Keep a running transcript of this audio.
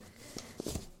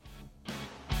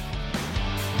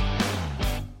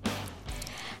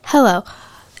Hello,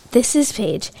 this is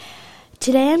Paige.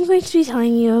 Today I'm going to be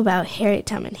telling you about Harriet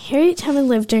Tubman. Harriet Tubman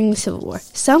lived during the Civil War.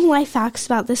 Some life facts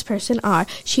about this person are: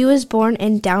 she was born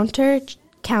in Downter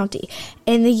County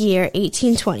in the year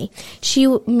 1820. She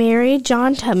married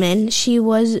John Tubman. She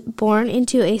was born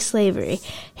into a slavery.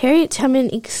 Harriet Tubman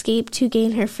escaped to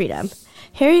gain her freedom.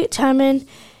 Harriet Tubman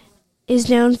is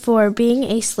known for being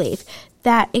a slave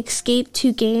that escaped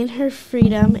to gain her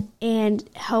freedom and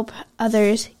help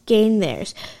others gain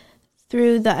theirs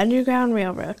through the Underground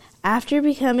Railroad. After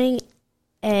becoming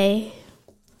a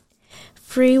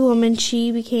free woman,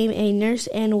 she became a nurse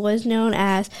and was known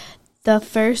as the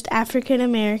first African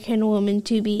American woman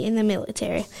to be in the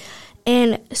military.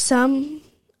 And some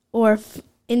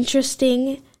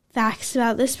interesting facts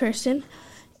about this person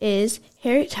is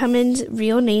Harriet Tubman's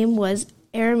real name was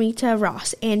Araminta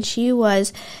Ross, and she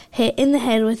was hit in the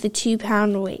head with a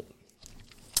 2-pound weight.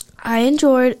 I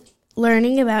enjoyed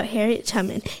learning about Harriet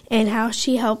Tubman and how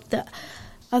she helped the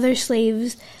other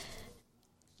slaves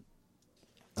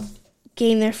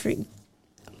gain their freedom.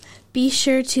 Be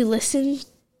sure to listen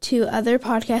to other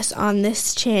podcasts on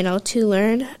this channel to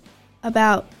learn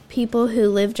about people who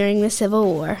lived during the Civil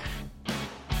War.